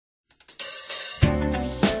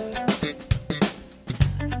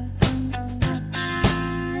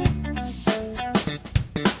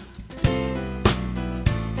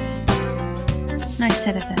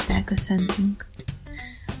köszöntünk.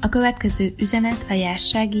 A következő üzenet a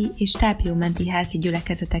Jássági és Tápjómenti Házi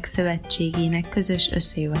Gyülekezetek Szövetségének közös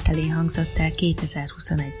összejövetelén hangzott el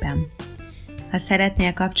 2021-ben. Ha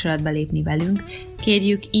szeretnél kapcsolatba lépni velünk,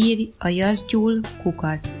 kérjük írj a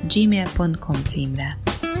jaszgyul@gmail.com címre.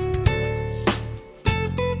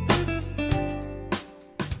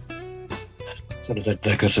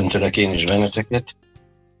 Szeretettel köszöntelek én is benneteket,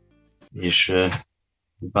 és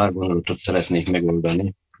pár gondolatot szeretnék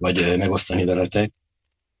megoldani, vagy megosztani veletek,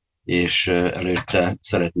 és előtte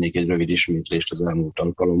szeretnék egy rövid ismétlést az elmúlt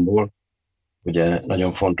alkalomból. Ugye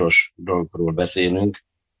nagyon fontos dolgokról beszélünk,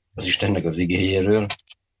 az Istennek az igéjéről,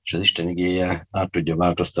 és az Isten igéje át tudja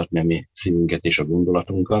változtatni a mi szívünket és a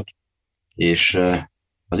gondolatunkat, és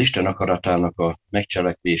az Isten akaratának a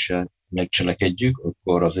megcselekedjük,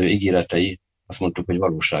 akkor az ő ígéretei, azt mondtuk, hogy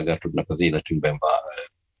valóságát tudnak az életünkben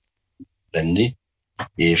lenni,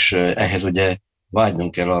 és ehhez ugye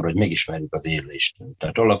vágynunk kell arra, hogy megismerjük az élő Istent.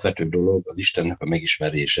 Tehát alapvető dolog az Istennek a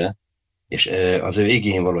megismerése, és az ő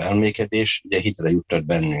igényén való elmékedés ugye hitre juttat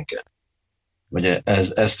bennünket. Ugye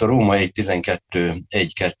ezt a Róma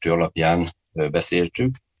 1.12.1.2 alapján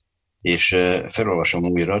beszéltük, és felolvasom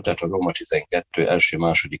újra, tehát a Róma 12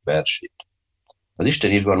 első-második versét. Az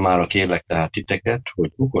Isten irgalmára kérlek tehát titeket,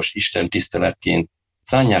 hogy okos Isten tiszteletként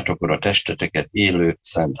szánjátok oda testeteket élő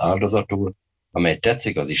szent áldozatul, amely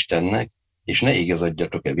tetszik az Istennek, és ne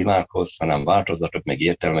igazodjatok világhoz, hanem változzatok meg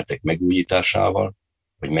értelmetek megújításával,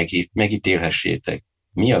 hogy megítélhessétek,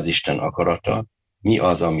 mi az Isten akarata, mi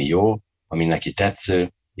az, ami jó, ami neki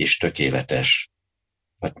tetsző és tökéletes.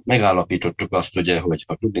 Hát megállapítottuk azt, ugye, hogy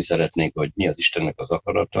ha tudni szeretnénk, hogy mi az Istennek az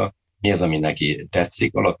akarata, mi az, ami neki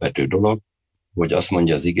tetszik, alapvető dolog, hogy azt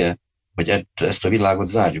mondja az ige, hogy ezt a világot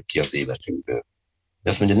zárjuk ki az életünkből. De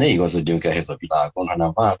azt mondja, ne igazodjunk ehhez a világon,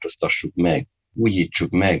 hanem változtassuk meg,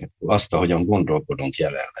 újítsuk meg azt, ahogyan gondolkodunk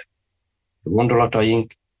jelenleg. A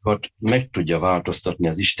gondolatainkat meg tudja változtatni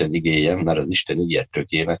az Isten igéje, mert az Isten igéje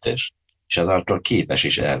tökéletes, és ezáltal képes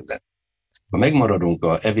is erre. Ha megmaradunk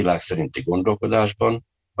a világ szerinti gondolkodásban,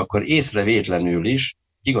 akkor észrevétlenül is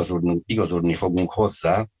igazodni fogunk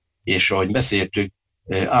hozzá, és ahogy beszéltük,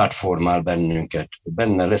 átformál bennünket,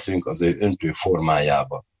 benne leszünk az ő öntő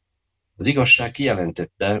formájába. Az igazság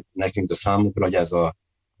kijelentette nekünk a számunkra, hogy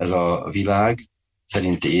ez a világ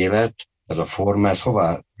szerinti élet, ez a forma, ez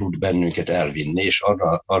hová tud bennünket elvinni, és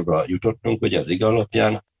arra jutottunk, hogy az ige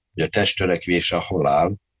alapján, hogy a test törekvése a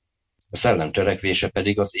halál, a szellem törekvése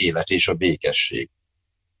pedig az élet és a békesség.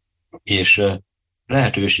 És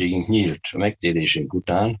lehetőségünk nyílt a megtérésünk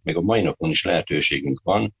után, meg a mai napon is lehetőségünk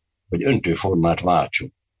van, hogy öntő formát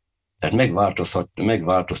váltsunk. Tehát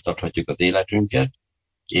megváltoztathatjuk az életünket,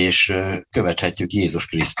 és követhetjük Jézus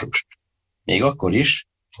Krisztust. Még akkor is,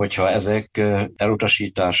 hogyha ezek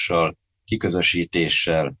elutasítással,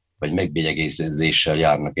 kiközösítéssel, vagy megbélyegzéssel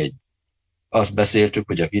járnak egy. Azt beszéltük,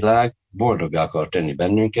 hogy a világ boldoggá akar tenni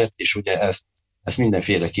bennünket, és ugye ezt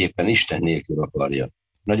mindenféleképpen Isten nélkül akarja.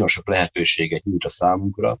 Nagyon sok lehetőséget nyújt a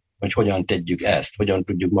számunkra, hogy hogyan tegyük ezt, hogyan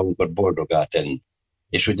tudjuk magunkat boldoggá tenni.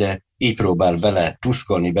 És ugye így próbál bele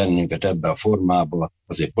tuszkolni bennünket ebbe a formába,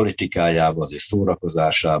 az ő politikájába, az ő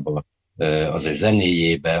szórakozásába, az ő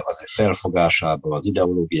zenéjébe, az ő felfogásába, az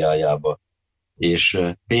ideológiájába, és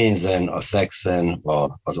pénzen, a szexen,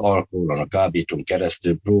 az alkoholon, a kábítón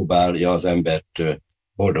keresztül próbálja az embert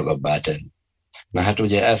boldogabbá tenni. Na hát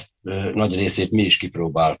ugye ezt nagy részét mi is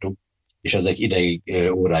kipróbáltuk, és ezek ideig,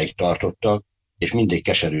 óráig tartottak, és mindig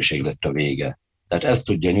keserűség lett a vége. Tehát ezt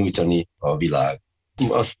tudja nyújtani a világ.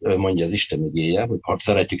 Azt mondja az Isten igéje, hogy ha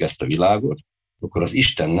szeretjük ezt a világot, akkor az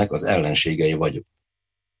Istennek az ellenségei vagyunk.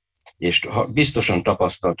 És ha biztosan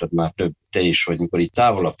tapasztaltad már te is, hogy mikor itt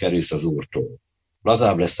távolabb kerülsz az Úrtól,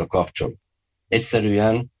 lazább lesz a kapcsolat.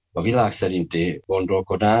 Egyszerűen a világ szerinti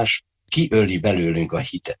gondolkodás kiöli belőlünk a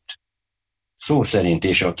hitet. Szó szerint,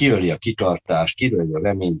 és kiöli a kitartást, kiöli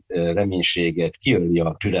a reménységet, kiöli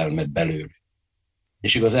a türelmet belőlünk.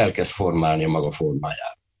 És igaz, elkezd formálni a maga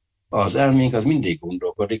formáját. Az elménk az mindig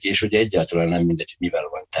gondolkodik, és ugye egyáltalán nem mindegy, hogy mivel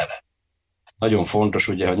van tele. Nagyon fontos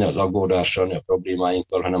ugye, hogy ne az aggódással, ne a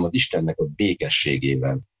problémáinkkal, hanem az Istennek a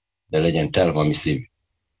békességével, de legyen telve a mi szívünk.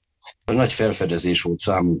 A nagy felfedezés volt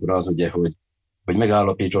számunkra az ugye, hogy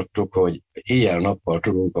megállapítottuk, hogy éjjel-nappal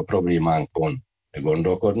tudunk a problémánkon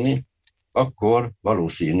gondolkodni, akkor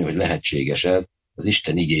valószínű, hogy lehetséges ez az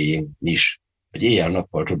Isten igéjén is, hogy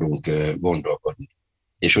éjjel-nappal tudunk gondolkodni.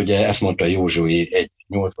 És ugye ezt mondta Józsué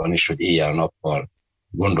 1.8-ban is, hogy éjjel-nappal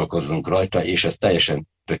gondolkozzunk rajta, és ez teljesen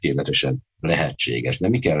tökéletesen lehetséges. De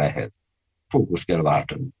mi kell ehhez? Fókusz kell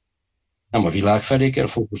váltani. Nem a világ felé kell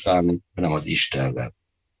fókuszálni, hanem az Istenre.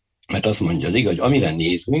 Mert azt mondja az igaz, hogy amire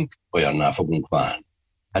nézünk, olyanná fogunk válni.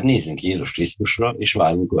 Hát nézzünk Jézus Krisztusra, és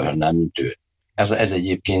váljunk olyanná, mint ő. Ez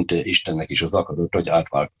egyébként Istennek is az akarat, hogy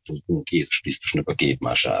átváltozzunk Jézus Krisztusnak a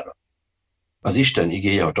képmására. Az Isten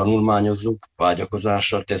igéje, ha tanulmányozzuk,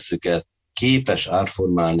 vágyakozással tesszük ezt, képes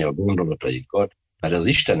átformálni a gondolatainkat, mert az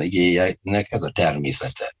Isten igéjének ez a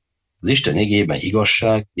természete. Az Isten igéjében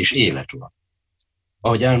igazság és élet van.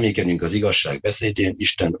 Ahogy elmékenünk az igazság beszédén,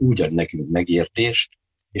 Isten úgy ad nekünk megértést,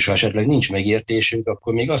 és ha esetleg nincs megértésünk,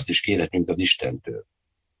 akkor még azt is kérhetünk az Istentől.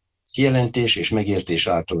 Kijelentés és megértés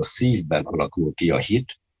által a szívben alakul ki a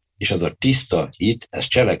hit, és az a tiszta hit, ez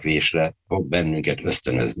cselekvésre fog bennünket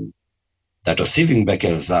ösztönözni. Tehát a szívünkbe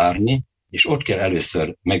kell zárni, és ott kell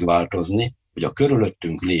először megváltozni, hogy a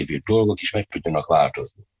körülöttünk lévő dolgok is meg tudjanak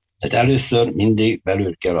változni. Tehát először mindig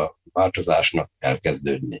belül kell a változásnak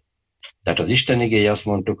elkezdődni. Tehát az Isten igéje azt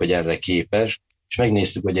mondtuk, hogy erre képes, és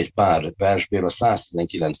megnéztük, hogy egy pár versből a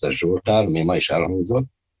 119-es Zsoltár, ami ma is elhangzott,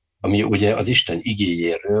 ami ugye az Isten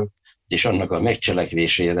igéjéről és annak a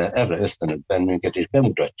megcselekvésére erre ösztönöz bennünket, és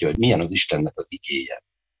bemutatja, hogy milyen az Istennek az igéje.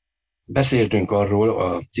 Beszéltünk arról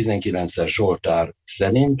a 19-es Zsoltár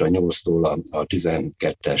szerint, a 8-tól a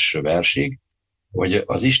 12-es versig, hogy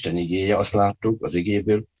az Isten igéje, azt láttuk az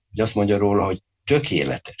igéből, hogy azt mondja róla, hogy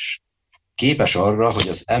tökéletes. Képes arra, hogy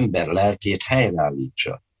az ember lelkét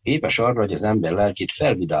helyreállítsa. Képes arra, hogy az ember lelkét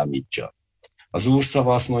felvidámítsa. Az Úr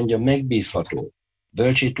szava azt mondja, megbízható.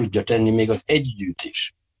 Bölcsé tudja tenni még az együtt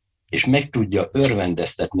is, és meg tudja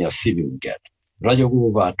örvendeztetni a szívünket.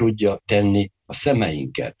 Ragyogóvá tudja tenni a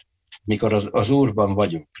szemeinket. Mikor az Úrban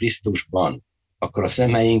vagyunk, Krisztusban, akkor a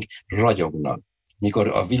szemeink ragyognak. Mikor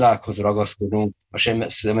a világhoz ragaszkodunk, a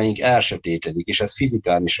szemeink elsötétedik, és ez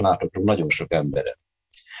fizikán is látható nagyon sok emberen.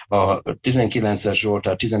 A 19-es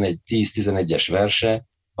Zsoltár 10-11-es verse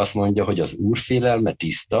azt mondja, hogy az Úr félelme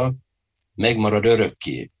tiszta, megmarad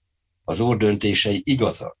örökké. Az Úr döntései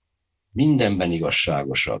igazak, mindenben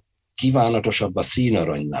igazságosak, kívánatosabb a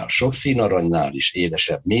színaranynál, sok színaranynál is,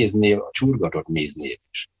 édesebb méznél, a csurgatott méznél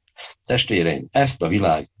is. Testvéreim, ezt a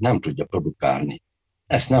világ nem tudja produkálni,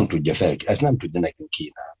 ezt nem tudja nekünk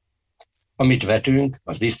kínálni. Amit vetünk,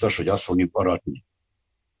 az biztos, hogy azt fogjuk aratni.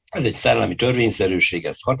 Ez egy szellemi törvényszerűség,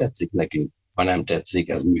 ez ha tetszik nekünk, ha nem tetszik,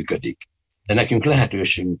 ez működik. De nekünk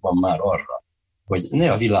lehetőségünk van már arra, hogy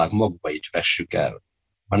ne a világ magvait vessük el,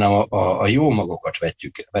 hanem a jó magokat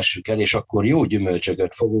vessük el, és akkor jó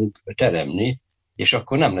gyümölcsöket fogunk teremni, és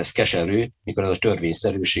akkor nem lesz keserű, mikor ez a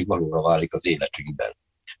törvényszerűség valóra válik az életünkben.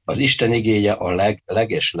 Az Isten igéje a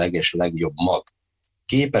leges legjobb mag.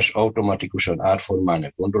 Képes automatikusan átformálni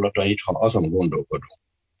a gondolatait, ha azon gondolkodunk.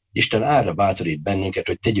 Isten arra bátorít bennünket,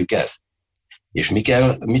 hogy tegyük ezt. És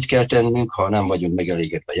mit kell tennünk, ha nem vagyunk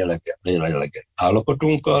megelégedve jelenlegi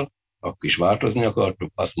állapotunkkal, akkor is változni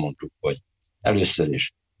akartuk, azt mondtuk, hogy először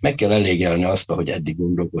is meg kell elégelni azt, ahogy eddig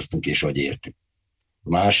gondolkoztunk és hogy értünk. A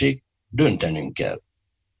másik, döntenünk kell.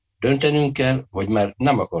 Döntenünk kell, hogy már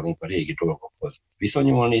nem akarunk a régi dolgokhoz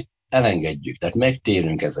viszonyulni, elengedjük, tehát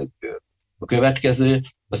megtérünk ezekből. A következő,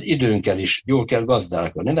 az időnkkel is jól kell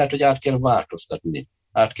gazdálkodni, lehet, hogy át kell változtatni,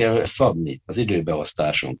 át kell szabni az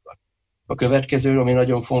időbeosztásunkat. A következő, ami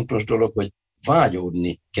nagyon fontos dolog, hogy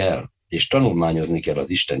vágyódni kell, és tanulmányozni kell az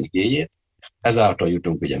Isten igéjét, ezáltal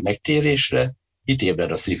jutunk ugye megtérésre, hit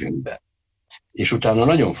ébred a szívünkben. És utána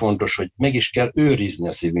nagyon fontos, hogy meg is kell őrizni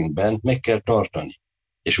a szívünkben, meg kell tartani.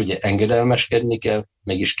 És ugye engedelmeskedni kell,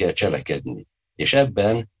 meg is kell cselekedni. És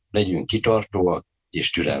ebben legyünk kitartóak és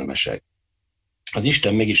türelmesek. Az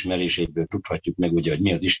Isten megismeréséből tudhatjuk meg ugye, hogy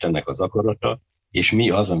mi az Istennek az akarata, és mi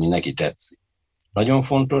az, ami neki tetszik. Nagyon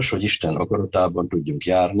fontos, hogy Isten akaratában tudjunk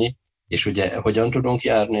járni, és ugye hogyan tudunk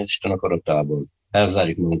járni az Isten akaratában?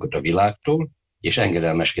 Elzárjuk magunkat a világtól, és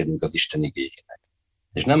engedelmeskedünk az Isten igéjének.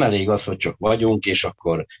 És nem elég az, hogy csak vagyunk, és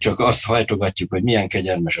akkor csak azt hajtogatjuk, hogy milyen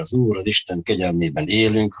kegyelmes az Úr, az Isten kegyelmében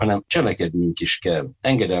élünk, hanem cselekednünk is kell,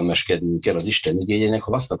 engedelmeskednünk kell az Isten igéjének,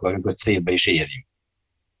 ha azt akarjuk, hogy célba is érjünk.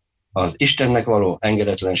 Az Istennek való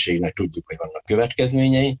engedetlenségnek tudjuk, hogy vannak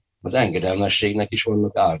következményei, az engedelmességnek is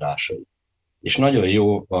vannak áldásai. És nagyon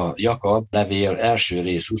jó a Jakab levél első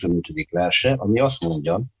rész 25. verse, ami azt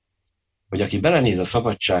mondja, hogy aki belenéz a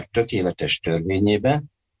szabadság tökéletes törvényébe,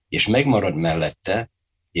 és megmarad mellette,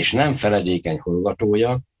 és nem feledékeny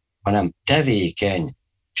hallgatója, hanem tevékeny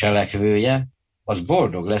cselekvője, az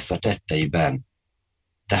boldog lesz a tetteiben.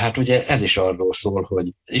 Tehát ugye ez is arról szól,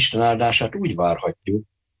 hogy Isten áldását úgy várhatjuk,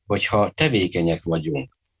 hogyha tevékenyek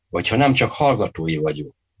vagyunk, hogyha nem csak hallgatói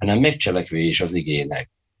vagyunk, hanem megcselekvői is az igének,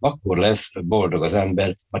 akkor lesz boldog az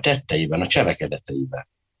ember a tetteiben, a cselekedeteiben.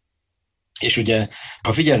 És ugye,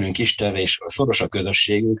 ha figyelünk Istenre, és szoros a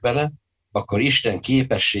közösségünk vele, akkor Isten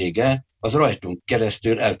képessége az rajtunk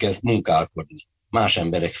keresztül elkezd munkálkodni más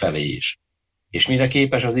emberek felé is. És mire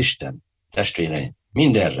képes az Isten? Testvéreim,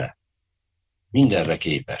 mindenre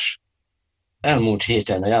képes. Elmúlt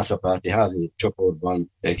héten a Jászapáti házi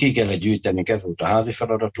csoportban ki kellett gyűjtenünk, ez volt a házi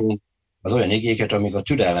feladatunk, az olyan igéket, amik a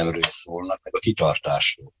türelemről szólnak, meg a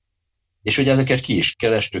kitartásról. És ugye ezeket ki is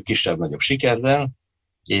kerestük kisebb-nagyobb sikerrel,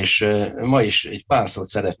 és ma is egy pár szót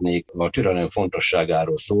szeretnék a türelem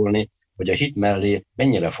fontosságáról szólni, hogy a hit mellé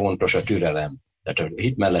mennyire fontos a türelem. Tehát a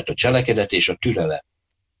hit mellett a cselekedet és a türelem,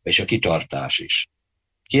 és a kitartás is.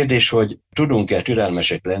 Kérdés, hogy tudunk-e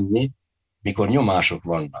türelmesek lenni, mikor nyomások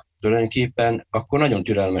vannak. Tulajdonképpen akkor nagyon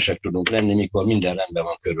türelmesek tudunk lenni, mikor minden rendben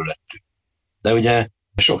van körülöttünk. De ugye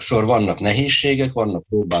sokszor vannak nehézségek, vannak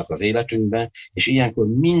próbák az életünkben, és ilyenkor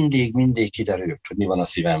mindig kiderül, hogy mi van a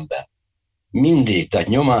szívemben. Mindig, tehát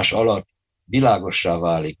nyomás alatt világossá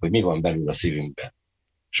válik, hogy mi van belül a szívünkben.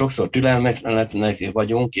 Sokszor türelmetlenek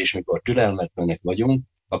vagyunk, és mikor türelmetlenek vagyunk,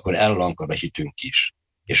 akkor ellankad a hitünk is.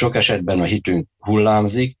 És sok esetben a hitünk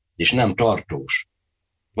hullámzik, és nem tartós.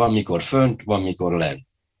 Van mikor fönt, van mikor lent.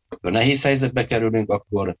 Akkor nehéz helyzetbe kerülünk,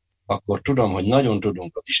 akkor tudom, hogy nagyon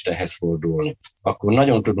tudunk az Istenhez fordulni. Akkor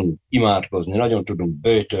nagyon tudunk imádkozni, nagyon tudunk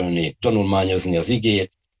böjtölni, tanulmányozni az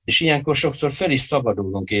igét, és ilyenkor sokszor fel is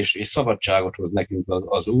szabadulunk, és szabadságot hoz nekünk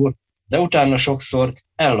az Úr, de utána sokszor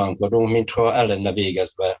ellankadunk, mintha el lenne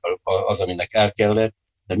végezve az, aminek el kellett,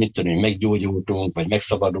 de mit tudom, meggyógyultunk, vagy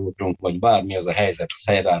megszabadultunk, vagy bármi az a helyzet, az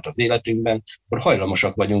helyreállt az életünkben, akkor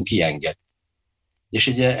hajlamosak vagyunk kiengedni. És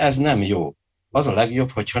ugye ez nem jó. Az a legjobb,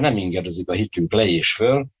 hogyha nem ingerezik a hitünk le és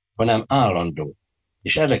föl, hanem állandó.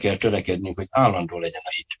 És erre kell törekednünk, hogy állandó legyen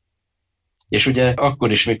a hit. És ugye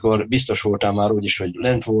akkor is, mikor biztos voltál már úgyis, hogy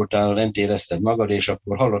lent voltál, lent érezted magad, és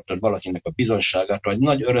akkor hallottad valakinek a bizonyságát, vagy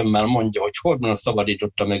nagy örömmel mondja, hogy honnan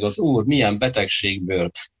szabadította meg az Úr, milyen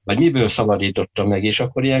betegségből, vagy miből szabadította meg, és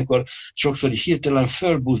akkor ilyenkor sokszor hirtelen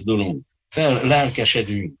fölbuzdulunk,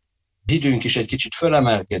 lelkesedünk, hitünk is egy kicsit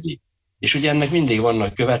fölemelkedik. És ugye ennek mindig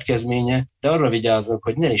vannak következménye, de arra vigyázzunk,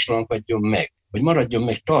 hogy ne is lankadjon meg, hogy maradjon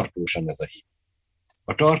meg tartósan ez a hit.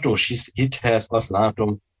 A tartós hithez azt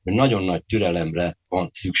látom, hogy nagyon nagy türelemre van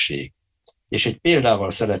szükség. És egy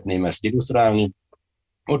példával szeretném ezt illusztrálni.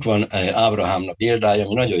 Ott van Ábrahámnak példája,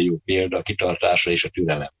 ami nagyon jó példa a kitartásra és a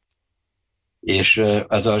türelem. És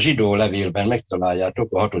ez a zsidó levélben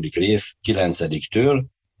megtaláljátok a 6. rész 9-től,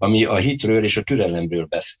 ami a hitről és a türelemről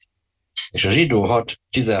beszél. És a zsidó 6,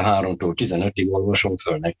 13-tól 15-ig olvasom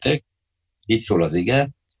föl nektek, így szól az ige,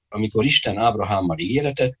 amikor Isten Ábrahámmal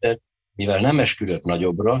ígéretet tett, mivel nem esküdött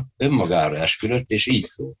nagyobbra, önmagára esküdött, és így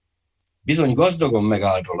szól. Bizony gazdagon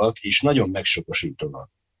megáldolak, és nagyon megsokosítanak.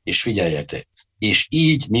 És figyeljetek, és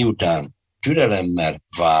így miután türelemmel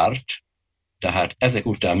várt, tehát ezek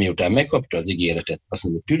után miután megkapta az ígéretet, azt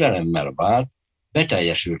mondja, türelemmel várt,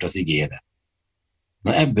 beteljesült az ígéret.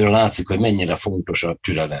 Na ebből látszik, hogy mennyire fontos a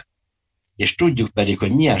türelem. És tudjuk pedig,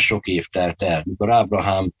 hogy milyen sok év telt el, mikor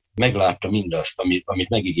Ábrahám meglátta mindazt, amit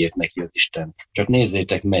megígért neki az Isten. Csak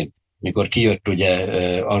nézzétek meg, mikor kijött ugye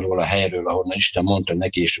arról a helyről, ahonnan Isten mondta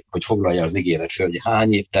neki, hogy foglalja az ígéret föl, hogy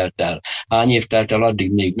hány év telt el,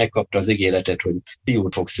 addig még megkapta az ígéretet, hogy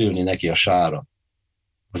fiút fog szülni neki a Sára,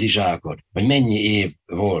 az Izsákot, hogy mennyi év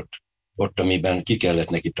volt ott, amiben ki kellett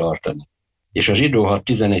neki tartani. És a zsidó 6,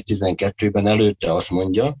 11-12-ben előtte azt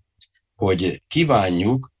mondja, hogy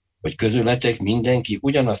kívánjuk, hogy közületek mindenki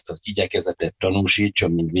ugyanazt az igyekezetet tanúsítsa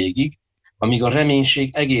mindvégig, amíg a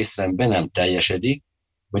reménység egészen be nem teljesedik,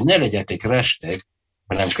 hogy ne legyetek restek,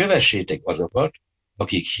 hanem kövessétek azokat,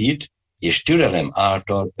 akik hit és türelem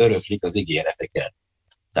által öröklik az ígéreteket.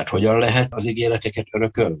 Tehát hogyan lehet az ígéreteket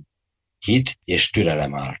örökölni? Hit és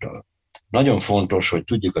türelem által. Nagyon fontos, hogy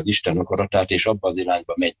tudjuk az Isten akaratát, és abba az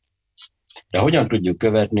irányba megy. De hogyan tudjuk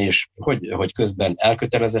követni, és hogy közben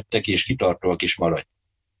elkötelezettek és kitartóak is maradj.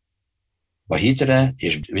 A hitre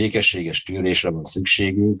és békességes tűrésre van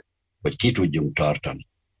szükségünk, hogy ki tudjunk tartani.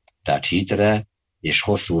 Tehát hitre és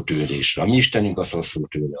hosszú tűrésre. A mi Istenünk az hosszú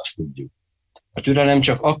tűrő, azt tudjuk. A türelem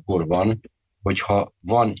csak akkor van, hogyha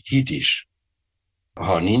van hit is.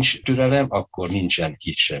 Ha nincs türelem, akkor nincsen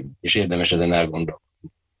hit sem. És érdemes ezen elgondolkozni.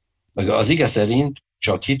 Az ige szerint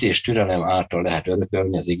csak hit és türelem által lehet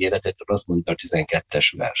örökölni az ígéretet, azt mondta a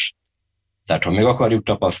 12-es vers. Tehát ha meg akarjuk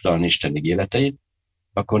tapasztalni Isten ígéreteit,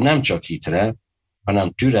 akkor nem csak hitre,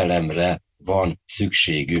 hanem türelemre van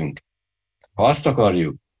szükségünk. Ha azt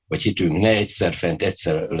akarjuk, hogy hitünk ne egyszer fent,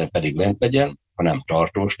 egyszer pedig lent legyen, hanem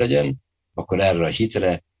tartós legyen, akkor erre a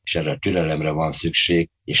hitre és erre a türelemre van szükség,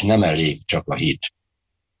 és nem elég csak a hit.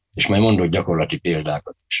 És majd mondok gyakorlati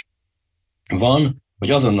példákat is. Van,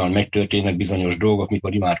 hogy azonnal megtörténnek bizonyos dolgok,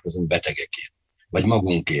 mikor imádkozunk betegekért, vagy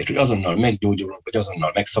magunkért, hogy azonnal meggyógyulunk, vagy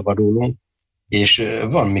azonnal megszabadulunk, és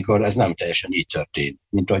van, mikor ez nem teljesen így történt,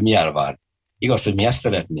 mint ahogy mi elvárjuk. Igaz, hogy mi ezt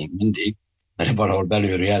szeretnénk mindig, mert valahol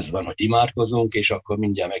belülről ez van, hogy imádkozunk, és akkor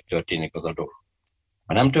mindjárt megtörténik az a dolog.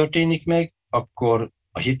 Ha nem történik meg, akkor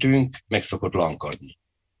a hitünk meg szokott lankadni.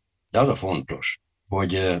 De az a fontos,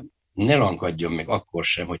 hogy ne lankadjon meg akkor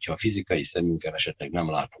sem, hogyha a fizikai szemünkkel esetleg nem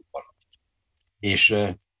látunk valamit. És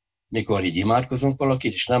mikor így imádkozunk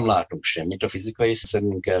valakit, és nem látunk semmit a fizikai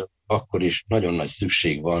szemünkkel, akkor is nagyon nagy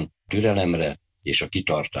szükség van türelemre és a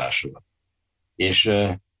kitartásra. És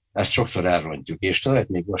ezt sokszor elrontjuk. És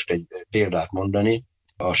szeretnék most egy példát mondani.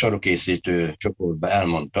 A sarokkészítő csoportban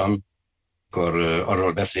elmondtam, akkor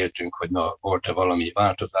arról beszéltünk, hogy volt-e valami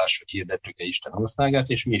változás, hogy hirdettük-e Isten országát,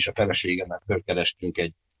 és mi is a feleségemmel fölkerestünk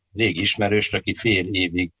egy régi ismerőst, aki fél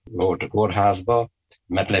évig volt a kórházba,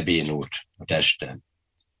 mert lebénult a testen.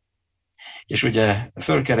 És ugye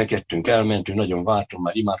fölkerekedtünk, elmentünk, nagyon vártunk,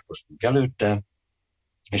 már imádkoztunk előtte,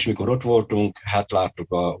 és mikor ott voltunk, hát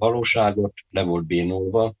láttuk a valóságot, le volt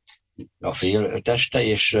bénulva a fél teste,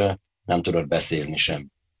 és nem tudott beszélni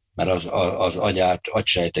sem. Mert az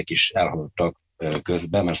agysejtek is elhaltak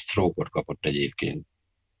közben, mert stroke-ot kapott egyébként.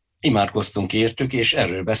 Imádkoztunk értük, és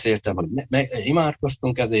erről beszéltem, hogy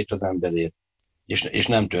imádkoztunk ezért az emberért, és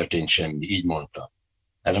nem történt semmi, így mondta.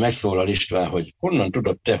 Erre megszólal István, hogy honnan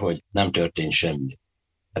tudod te, hogy nem történt semmi.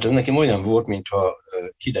 Hát ez nekem olyan volt, mintha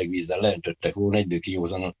hideg vízzel leöntöttek volna, egyből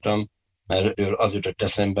kijózanodtam, mert az jutott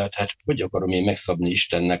eszembe, hát hogy akarom én megszabni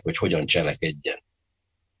Istennek, hogy hogyan cselekedjen.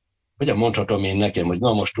 Hogyan mondhatom én nekem, hogy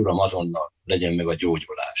na most Uram, azonnal legyen meg a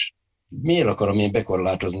gyógyulás. Miért akarom én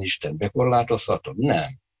bekorlátozni Isten? Bekorlátozhatom?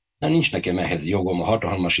 Nem. Nincs nekem ehhez jogom, a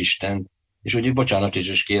hatalmas Isten, és úgy bocsánat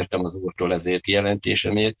is kértem az Úrtól ezért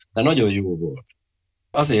kijelentésemért, de nagyon jó volt.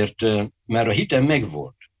 Azért, mert a hitem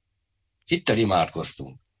megvolt. Hittel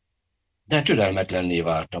imádkoztunk. De türelmetlenné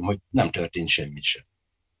váltam, hogy nem történt semmit sem.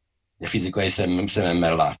 A fizikai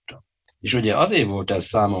szememmel láttam. És ugye azért volt ez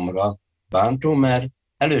számomra bántó, mert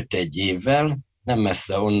előtte egy évvel, nem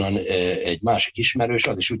messze onnan egy másik ismerős,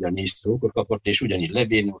 az is ugyanígy sztrókot kapott, és ugyanígy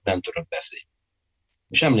lebénult, nem tudott beszélni.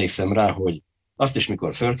 És emlékszem rá, hogy azt is,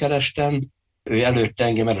 mikor fölkerestem, ő előtte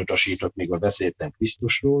engem elutasított, mikor beszéltem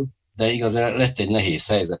Krisztusról, de igazán lett egy nehéz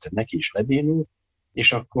helyzete, neki is lebénult,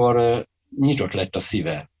 és akkor nyitott lett a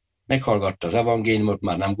szíve. Meghallgatta az evangéliumot,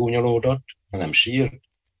 már nem gúnyolódott, hanem sírt,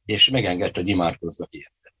 és megengedte, hogy imádkozzak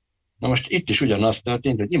érte. Na most itt is ugyanaz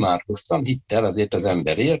történt, hogy imádkoztam, hittel azért az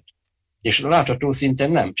emberért, és látható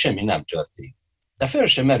szinten semmi nem történt. De fel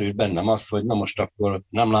sem merült bennem az, hogy na most akkor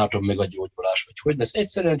nem látom meg a gyógyulást, vagy hogy lesz.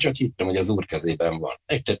 Egyszerűen csak hittem, hogy az Úr kezében van.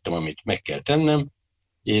 Megtettem, amit meg kell tennem,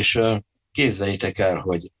 és képzeljétek el,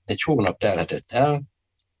 hogy egy hónap telhetett el,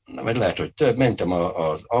 vagy lehet, hogy több, mentem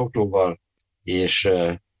az autóval, és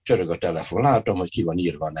csörög a telefon, látom, hogy ki van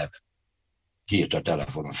írva a neve. Kiírt a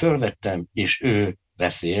telefonon, fölvettem, és ő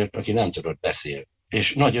beszélt, aki nem tudott beszélni.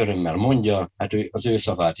 És nagy örömmel mondja, hát az ő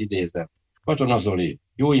szavát idézem, Katona Zoli,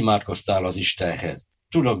 jó imádkoztál az Istenhez.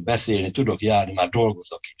 Tudok beszélni, tudok járni, már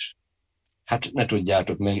dolgozok is. Hát ne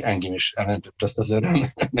tudjátok, meg engem is elmentett azt az öröm,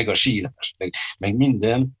 meg a sírás, meg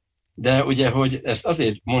minden. De ugye, hogy ezt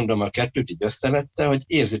azért mondom, a kettőt így összevette, hogy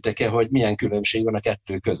érzitek-e, hogy milyen különbség van a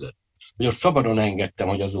kettő között. Hogy ott szabadon engedtem,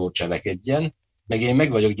 hogy az Úr cselekedjen, meg én meg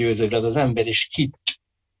vagyok győződve, az ember is hitt.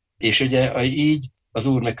 És ugye így az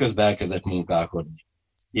Úr meg közben elkezdett munkálkodni.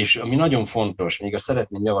 És ami nagyon fontos, még azt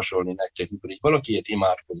szeretném javasolni nektek, mikor így valakiért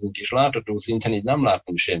imádkozunk, és látható szinten így nem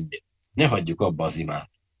látunk semmit, ne hagyjuk abba az imát.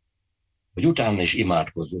 Hogy utána is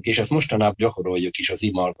imádkozzunk, és ezt mostanában gyakoroljuk is az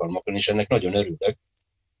ima alkalmakon, és ennek nagyon örülök,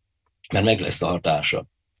 mert meg lesz a hatása.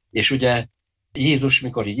 És ugye Jézus,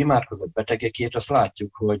 mikor így imádkozott betegekért, azt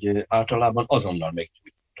látjuk, hogy általában azonnal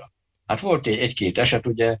meggyógyultak. Hát volt egy-két eset,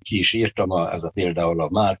 ugye, ki is írtam, ez a például a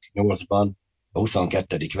Márk 8-ban, a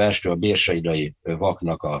 22. verstől a bérsaidai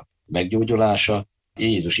vaknak a meggyógyulása.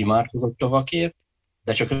 Jézus imádkozott a vakért,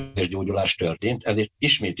 de csak egy gyógyulás történt, ezért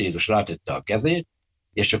ismét Jézus rátette a kezét,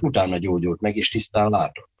 és csak utána gyógyult meg, és tisztán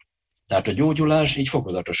látott. Tehát a gyógyulás így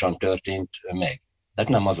fokozatosan történt meg,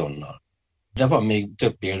 tehát nem azonnal. De van még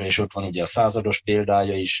több példa, és ott van ugye a százados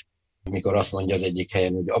példája is, amikor azt mondja az egyik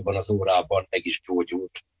helyen, hogy abban az órában meg is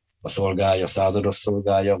gyógyult a szolgája, a százados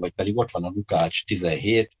szolgája, vagy pedig ott van a Lukács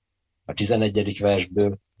 17, a 11.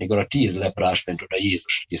 versből, mikor a 10 leprás ment oda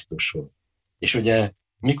Jézus Krisztushoz. És ugye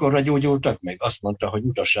mikorra gyógyultak meg? Azt mondta, hogy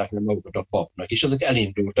mutassák meg magukat a papnak. És azok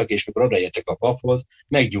elindultak, és mikor odaértek a paphoz,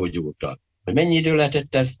 meggyógyultak. Hogy mennyi idő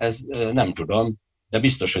lehetett ez nem tudom, de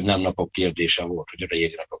biztos, hogy nem napok kérdése volt, hogy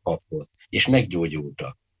odaérjenek a paphoz. És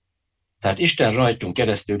meggyógyultak. Tehát Isten rajtunk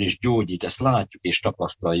keresztül is gyógyít, ezt látjuk és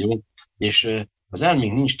tapasztaljunk, és az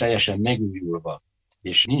elménk nincs teljesen megújulva,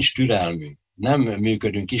 és nincs türelmünk. Nem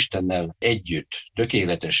működünk Istennel együtt,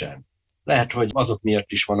 tökéletesen, Lehet, hogy azok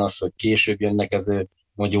miatt is van az, hogy később jönnek ezek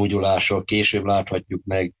a gyógyulások, később láthatjuk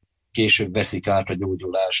meg, később veszik át a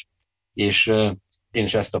gyógyulást, és én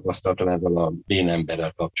is ezt tapasztaltam ezzel a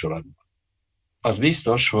bénemberrel kapcsolatban. Az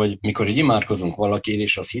biztos, hogy mikor így imádkozunk valakiért,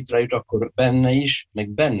 és az hitre jut, akkor benne is, meg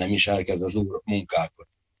bennem is elkezd az Úr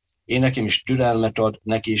munkálkodni. Én nekem is türelmet ad,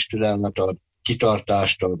 neki is türelmet ad,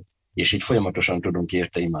 kitartást ad, és így folyamatosan tudunk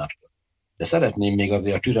érte imádkozni. De szeretném még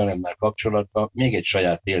azért a türelemmel kapcsolatban még egy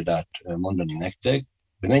saját példát mondani nektek,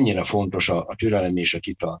 hogy mennyire fontos a türelem és a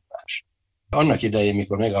kitartás. Annak idején,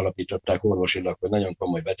 mikor megállapították orvosilag, hogy nagyon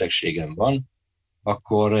komoly betegségem van,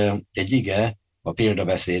 akkor egy ige, a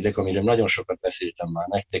példabeszédek, amiről nagyon sokat beszéltem már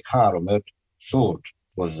nektek, 3-5 szólt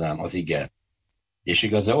hozzám az ige. És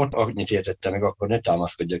igazán ott annyit értettem meg, akkor ne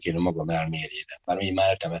támaszkodjak én a magam elmérére. Már én már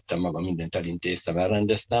eltemettem magam, mindent elintéztem,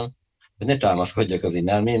 elrendeztem, de ne támaszkodjak az én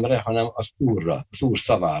elmémre, hanem az Úrra, az Úr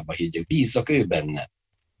szavába higgyek, bízzak ő benne.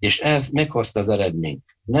 És ez meghozta az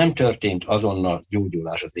eredményt. Nem történt azonnal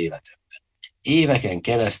gyógyulás az életemben. Éveken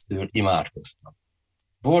keresztül imádkoztam.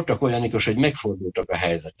 Voltak olyanok, hogy megfordultak a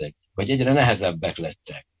helyzetek, vagy egyre nehezebbek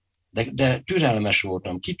lettek. De türelmes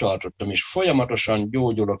voltam, kitartottam, és folyamatosan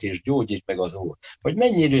gyógyulok, és gyógyít meg az Úr. Hogy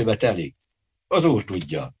mennyi időbe telik, az Úr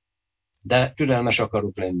tudja. De türelmes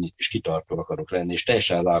akarok lenni, és kitartó akarok lenni, és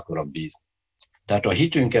teljesen rá akarom bízni. Tehát a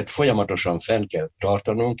hitünket folyamatosan fenn kell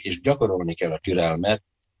tartanunk, és gyakorolni kell a türelmet,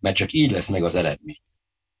 mert csak így lesz meg az eredmény.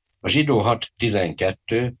 A zsidó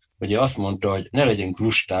 6.12 ugye azt mondta, hogy ne legyünk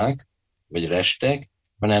lusták, vagy restek,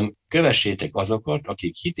 hanem kövessétek azokat,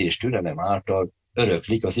 akik hit és türelem által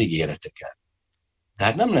öröklik az ígéreteket.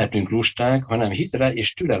 Tehát nem lehetünk lusták, hanem hitre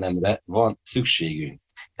és türelemre van szükségünk.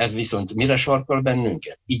 Ez viszont mire sarkal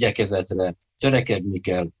bennünket? Igyekezetre, törekedni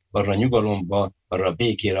kell arra a nyugalomba, arra a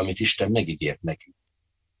békére, amit Isten megígért nekünk.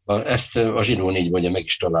 Ezt a zsidó 4-ben meg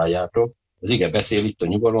is találjátok. Az ige beszél itt a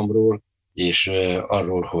nyugalomról, és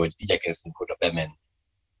arról, hogy igyekezzünk oda bemenni.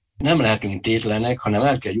 Nem lehetünk tétlenek, hanem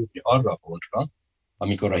el kell jutni arra a pontra,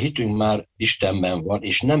 amikor a hitünk már Istenben van,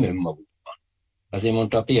 és nem önmagunkban. Azért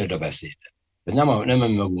mondta a példabeszédet, hogy nem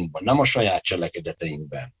önmagunkban, nem a saját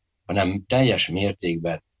cselekedeteinkben, hanem teljes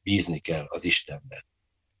mértékben bízni kell az Istenben.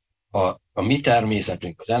 A mi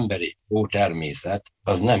természetünk, az emberi természet,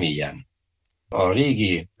 az nem ilyen. A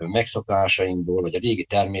régi megszokásainkból, vagy a régi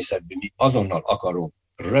természetből mi azonnal akarunk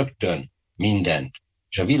rögtön mindent,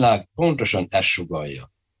 és a világ pontosan ezt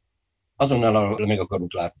sugallja. Azonnal meg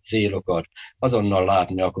akarunk látni célokat, azonnal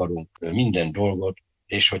látni akarunk minden dolgot,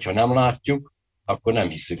 és hogyha nem látjuk, akkor nem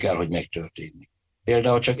hiszük el, hogy megtörténik.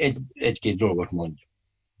 Például csak egy-két dolgot mondjuk,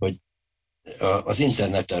 hogy az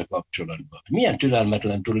internettel kapcsolatban. Milyen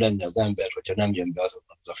türelmetlen tud lenni az ember, hogyha nem jön be az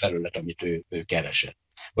a felület, amit ő keresett.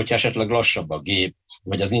 Hogyha esetleg lassabb a gép,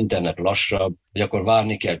 vagy az internet lassabb, vagy akkor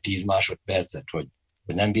várni kell 10 másodpercet, hogy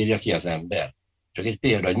nem bírja ki az ember. Csak egy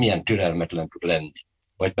példa, hogy milyen türelmetlen tud lenni.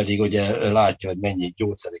 Vagy pedig ugye látja, hogy mennyi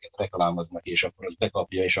gyógyszereket reklámoznak, és akkor az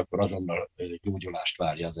bekapja, és akkor azonnal gyógyulást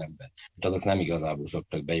várja az ember. Hát azok nem igazából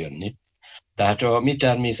szoktak bejönni. Tehát a mi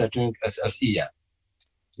természetünk, ez ilyen.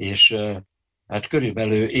 És hát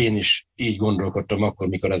körülbelül én is így gondolkodtam akkor,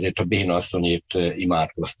 mikor azért a béna asszonyért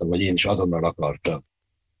imádkoztam, vagy én is azonnal akartam.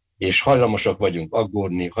 És hajlamosak vagyunk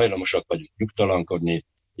aggódni, hajlamosak vagyunk nyugtalankodni,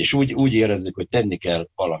 és úgy érezzük, hogy tenni kell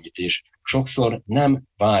valamit, és sokszor nem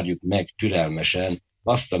várjuk meg türelmesen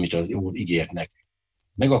azt, amit az Úr ígért nekünk.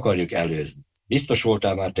 Meg akarjuk előzni. Biztos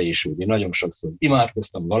voltál már te is úgy, én nagyon sokszor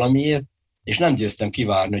imádkoztam valamiért, és nem győztem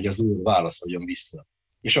kivárni, hogy az Úr válaszoljon vissza.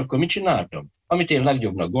 És akkor mit csináltam? Amit én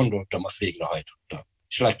legjobbnak gondoltam, azt végrehajtottam.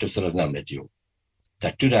 És legtöbbször az nem lett jó.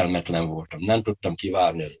 Tehát türelmetlen voltam, nem tudtam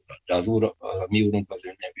kivárni az Urat. De az Úr, a mi Úrunk az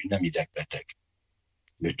ő nem idegbeteg.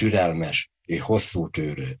 Ő türelmes, ő hosszú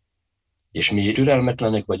tőrő. És mi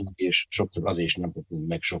türelmetlenek vagyunk, és sokszor azért is nem tudunk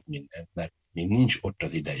meg sok mindent, mert még nincs ott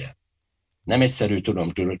az ideje. Nem egyszerű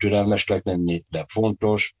tudom türelmesnek lenni, de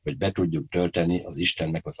fontos, hogy be tudjuk tölteni az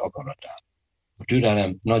Istennek az akaratát. A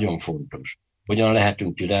türelem nagyon fontos. Hogyan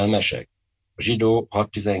lehetünk türelmesek? A zsidó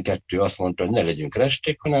 6.12 azt mondta, hogy ne legyünk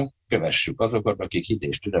resték, hanem kövessük azokat, akik hit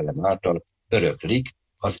és türelem által öröklik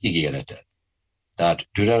az ígéretet. Tehát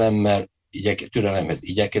türelemhez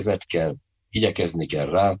igyekezni kell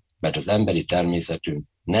rá, mert az emberi természetünk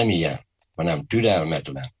nem ilyen, hanem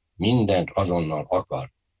türelmetlen, mindent azonnal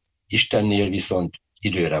akar. Istennél viszont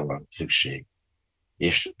időre van szükség.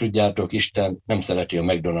 És tudjátok, Isten nem szereti a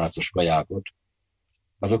McDonald's-os kajákat,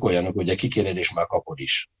 azok olyanok, hogy kikéred és már kapod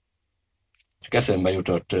is. Csak eszembe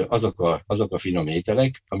jutott azok a finom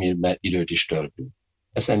ételek, amiben időt is töltünk.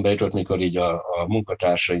 Eszembe jutott, mikor így a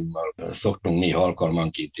munkatársaimmal szoktunk néha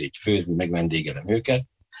alkalmanként így főzni, megvendégelem őket,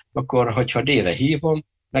 akkor, hogyha délre hívom,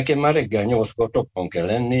 Nekem már reggel 8-kor toppon kell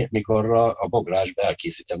lenni, mikorra a bográsba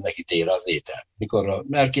elkészítem neki délre az ételt. Mikorra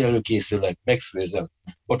előkészülök, megfőzöm,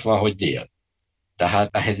 ott van, hogy dél.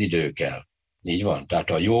 Tehát ehhez idő kell. Így van. Tehát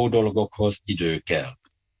a jó dolgokhoz idő kell.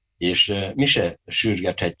 És mi se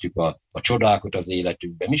sürgethetjük a csodákat az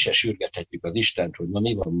életünkbe, mi se sürgethetjük az Istent, hogy na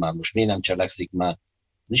mi van már most, miért nem cselekszik már.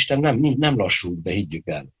 Az Isten nem lassult be, higgyük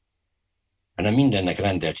el, hanem mindennek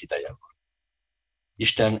rendelt ideje van.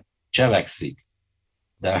 Isten cselekszik,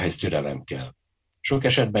 de ehhez türelem kell. Sok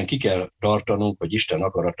esetben ki kell tartanunk, hogy Isten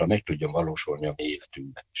akarata meg tudjon valósulni a mi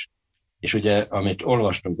életünkben is. És ugye, amit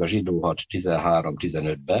olvastunk a Zsidó 6,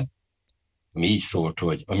 13-15-ben, ami így szólt,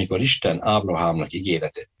 hogy amikor Isten Ábrahámnak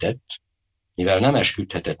ígéretet tett, mivel nem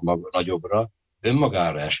esküdhetett nagyobbra,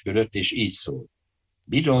 önmagára esküdött, és így szólt.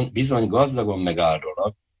 Bizony gazdagon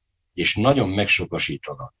megáldolak, és nagyon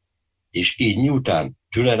megsokasítalak. És így miután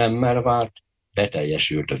türelemmel várt,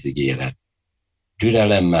 beteljesült az ígéret.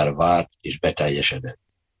 Türelemmel várt, és beteljesedett.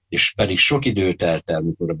 És pedig sok idő telt el,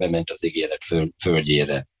 mikor bement az ígéret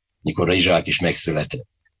földjére, mikor a Izsák is megszületett.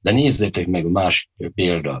 De nézzétek meg más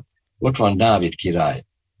példa. Ott van Dávid király,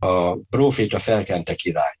 a próféta felkente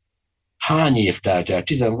király. Hány év telt el,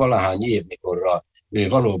 10-valahány év, mikorra ő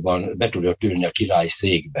valóban be tudott ülni a király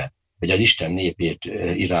székbe, hogy az Isten népét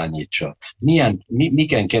irányítsa.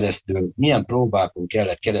 Miken keresztül, milyen próbákon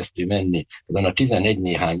kellett keresztül menni azon a 11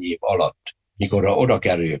 néhány év alatt, mikorra oda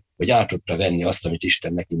kerül, hogy át tudta venni azt, amit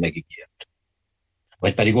Isten neki megígért.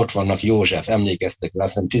 Vagy pedig ott vannak József, emlékeztek rá,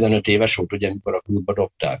 azt hiszem 15 éves volt, ugye, amikor a kútba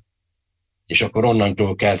dobták. És akkor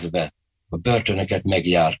onnantól kezdve a börtönöket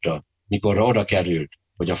megjárta, mikorra oda került,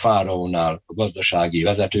 hogy a fáraónál a gazdasági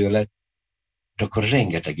vezető lett, akkor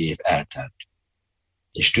rengeteg év eltelt.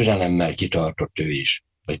 És türelemmel kitartott ő is.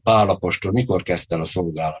 Vagy Pál apostol mikor kezdte el a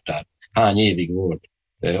szolgálatát? Hány évig volt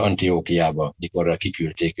Antiókiában, mikorra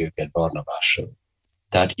kiküldték őket Barnabással.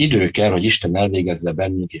 Tehát idő kell, hogy Isten elvégezze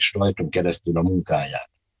bennünk és rajtunk keresztül a munkáját.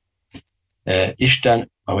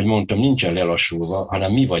 Isten, ahogy mondtam, nincsen lelassulva,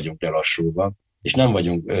 hanem mi vagyunk lelassulva, és nem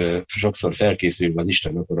vagyunk sokszor felkészülve az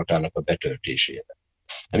Isten akaratának a betöltésére.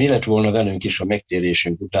 Mi lett volna velünk is a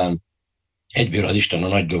megtérésünk után, egyből az Isten a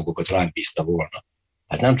nagy dolgokat ránk bízta volna.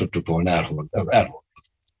 Hát nem tudtuk volna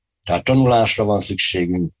elhordozni. Tehát tanulásra van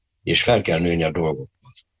szükségünk, és fel kell nőni a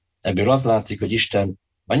dolgokhoz. Ebből az látszik, hogy Isten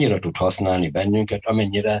annyira tud használni bennünket,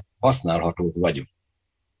 amennyire használhatók vagyunk.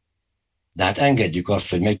 De hát engedjük azt,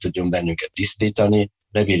 hogy meg tudjon bennünket tisztítani,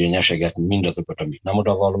 levérjen esegetni mindazokat, amik nem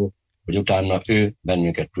odavaló, hogy utána ő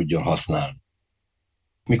bennünket tudjon használni.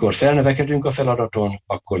 Mikor felnövekedünk a feladaton,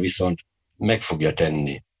 akkor viszont meg fogja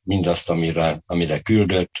tenni mindazt, amire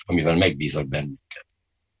küldött, amivel megbízott bennünket.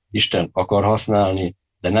 Isten akar használni,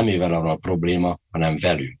 de nem mivel van a probléma, hanem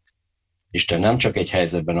velünk. Isten nem csak egy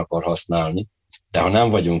helyzetben akar használni, de ha nem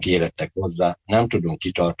vagyunk érettek hozzá, nem tudunk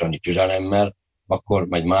kitartani türelemmel, akkor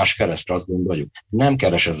majd más kereszt, azt gondoljuk. Nem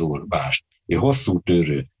keres az Úr mást. Ő hosszú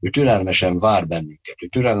tőrő, ő türelmesen vár bennünket, ő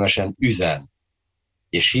türelmesen üzen,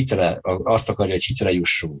 és azt akarja, hogy hitre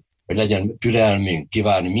jussunk, hogy legyen türelmünk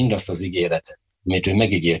kivárni mindazt az ígéretet, amit ő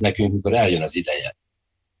megígért nekünk, mikor eljön az ideje.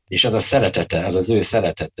 És ez a szeretete, ez az ő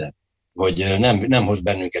szeretete, hogy nem hoz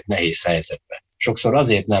bennünket nehéz helyzetbe. Sokszor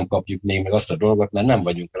azért nem kapjuk még meg azt a dolgot, mert nem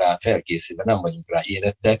vagyunk rá felkészülve, nem vagyunk rá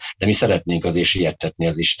érette, de mi szeretnénk azért siettetni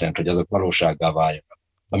az Istent, hogy azok valósággá váljanak,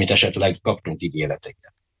 amit esetleg kaptunk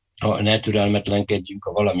ígéreteket. Ha ne türelmetlenkedjünk,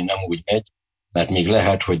 ha valami nem úgy megy, mert még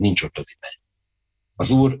lehet, hogy nincs ott az ideje.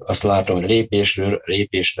 Az Úr azt látom, hogy lépésről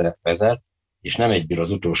lépésre vezet, és nem egyből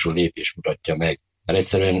az utolsó lépés mutatja meg, mert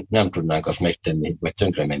egyszerűen nem tudnánk azt megtenni, vagy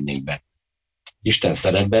tönkre mennénk be. Isten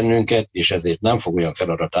szeret bennünket, és ezért nem fog olyan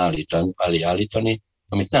feladat állítani,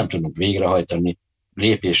 amit nem tudunk végrehajtani,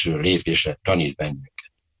 lépésről lépésre tanít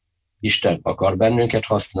bennünket. Isten akar bennünket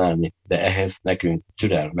használni, de ehhez nekünk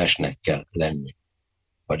türelmesnek kell lenni.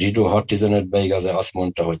 A Zsidó 6.15-ben igaz, azt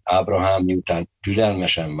mondta, hogy Ábrahám miután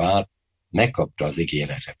türelmesen várt, megkapta az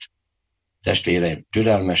ígéretet. Testvéreim,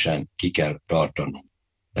 türelmesen ki kell tartanunk.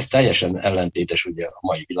 Ez teljesen ellentétes ugye a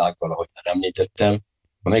mai világban, ahogy már említettem.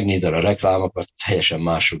 Ha megnézel a reklámokat, teljesen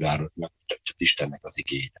más sugároznak, csak Istennek az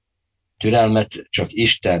igéje. Türelmet csak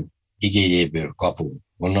Isten igéjéből kapunk.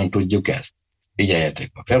 Honnan tudjuk ezt?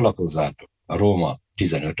 Figyeljetek, ha fellapozzátok a Róma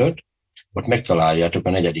 15-öt, ott megtaláljátok a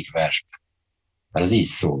 4. versben. Mert ez így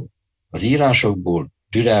szól. Az írásokból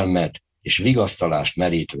türelmet és vigasztalást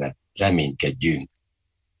merítve reménykedjünk.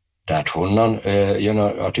 Tehát honnan jön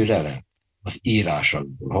a türelem? Az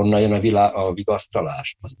írásokból. Honnan jön a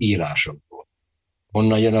vigasztalás? Az írásokból.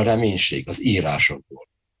 Honnan jön a reménység? Az írásokból.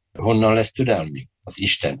 Honnan lesz türelmünk? Az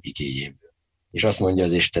Isten igéjéből. És azt mondja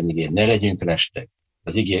az Isten igény, ne legyünk restek,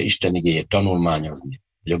 az Isten igéjét tanulmányozni,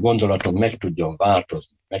 hogy a gondolatunk meg tudjon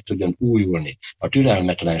változni, meg tudjon újulni a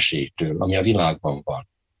türelmetlenségtől, ami a világban van.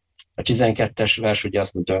 A 12-es vers ugye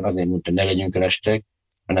azt mondta, azért mondta, ne legyünk restek,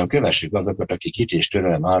 hanem kövessük azokat, akik hit és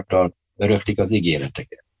türelem által öröklik az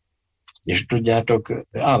ígéreteket. És tudjátok,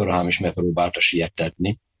 Ábrahám is megpróbálta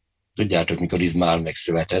siettetni, tudjátok, mikor Izmael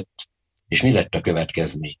megszületett, és mi lett a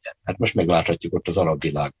következménye? Hát most megláthatjuk ott az arab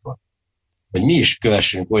világban. Hogy mi is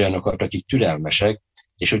kövessünk olyanokat, akik türelmesek,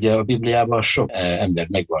 és ugye a Bibliában sok ember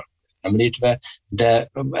meg van említve, de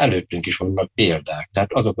előttünk is vannak példák,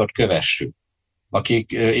 tehát azokat kövessük.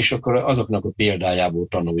 És akkor azoknak a példájából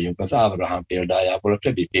tanuljunk, az Ábrahám példájából, a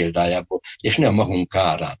többi példájából, és nem magunk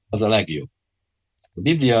kárán, az a legjobb. A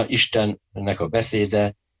Biblia Istennek a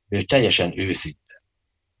beszéde teljesen őszinte.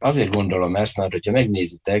 Azért gondolom ezt, mert hogyha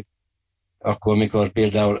megnézitek, akkor mikor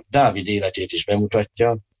például Dávid életét is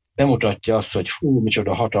bemutatja azt, hogy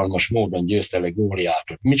micsoda hatalmas módon győzte le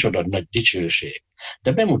Góliátot, micsoda nagy dicsőség.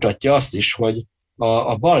 De bemutatja azt is, hogy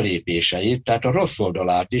a bal lépéseit, tehát a rossz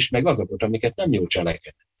oldalát is, meg azokat, amiket nem jó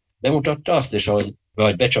cselekedett. Bemutatta azt is, hogy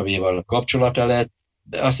Becsavéval kapcsolata lett,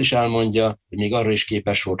 de azt is elmondja, hogy még arra is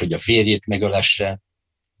képes volt, hogy a férjét megölesse.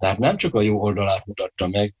 Tehát nem csak a jó oldalát mutatta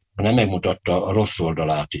meg, hanem megmutatta a rossz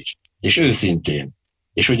oldalát is. És őszintén.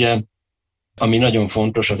 És ugye, ami nagyon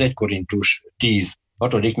fontos, az 1 Korintus 10,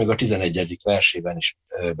 6. meg a 11. versében is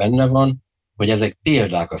benne van, hogy ezek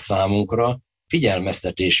példák a számunkra,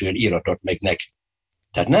 figyelmeztetésül íratott meg nekünk.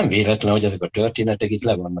 Tehát nem véletlen, hogy ezek a történetek itt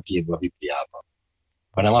le vannak írva a Bibliában,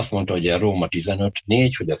 hanem azt mondta, hogy a Róma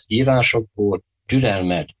 15:4, hogy az írásokból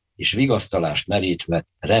türelmet és vigasztalást merítve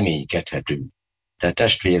reménykedhetünk. Tehát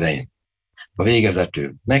testvéreim, a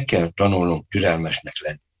végezetül meg kell tanulnunk türelmesnek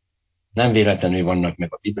lenni. Nem véletlenül vannak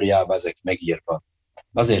meg a Bibliában ezek megírva,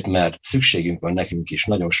 azért, mert szükségünk van nekünk is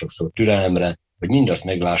nagyon sokszor türelemre, hogy mindazt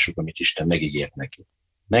meglássuk, amit Isten megígért nekünk.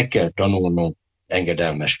 Meg kell tanulnunk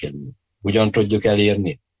engedelmeskedni. Hogyan tudjuk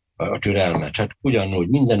elérni a türelmet? Hát ugyanúgy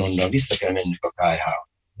mindenonnan vissza kell mennünk a kályhához,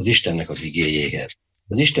 az Istennek az igéjéhez.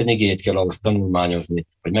 Az Isten igéjét kell ahhoz tanulmányozni,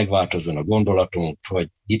 hogy megváltozzon a gondolatunk, hogy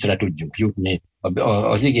hitre tudjunk jutni.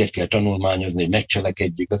 Az igét kell tanulmányozni, hogy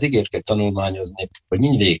megcselekedjük. Az igét kell tanulmányozni, hogy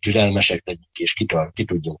mindvégig türelmesek legyünk és ki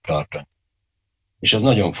tudjunk tartani. És ez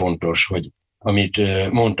nagyon fontos, hogy amit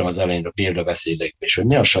mondtam az elején a példabeszédekben, és hogy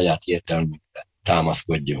ne a saját értelmünkre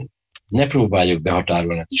támaszkodjunk. Ne próbáljuk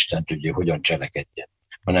behatárolni az Istent, hogy ő hogyan cselekedjen,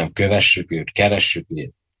 hanem kövessük őt, keressük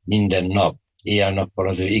őt minden nap, éjjel-nappal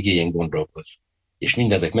az ő igéjén gondolkozzunk, és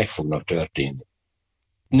mindezek meg fognak történni.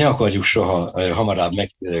 Ne akarjuk soha hamarabb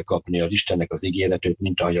megkapni az Istennek az ígéretét,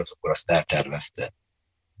 mint ahogy azokor azt eltervezte.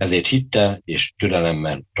 Ezért hittel és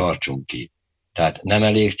türelemmel tartsunk ki. Tehát nem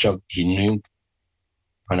elég csak hinnünk,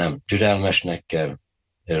 hanem türelmesnek kell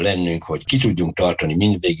lennünk, hogy ki tudjunk tartani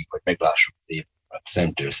mindvégig, hogy meglássuk az életet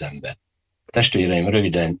szemtől szemben. Testvéreim,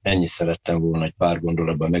 röviden ennyit szerettem volna egy pár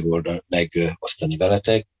gondolatban megosztani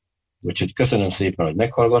veletek, úgyhogy köszönöm szépen, hogy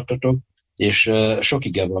meghallgattatok, és sok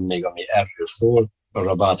ige van még, ami erről szól,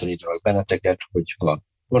 arra bátorítalak benneteket, hogyha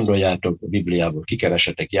gondoljátok, a Bibliából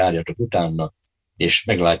kikeresetek, járjatok utána, és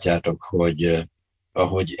meglátjátok, hogy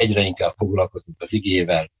ahogy egyre inkább foglalkozunk az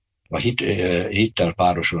igével, a hittel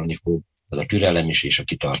párosulni fog az a türelem is és a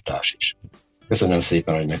kitartás is. Köszönöm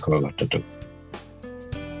szépen, hogy meghallgattatok.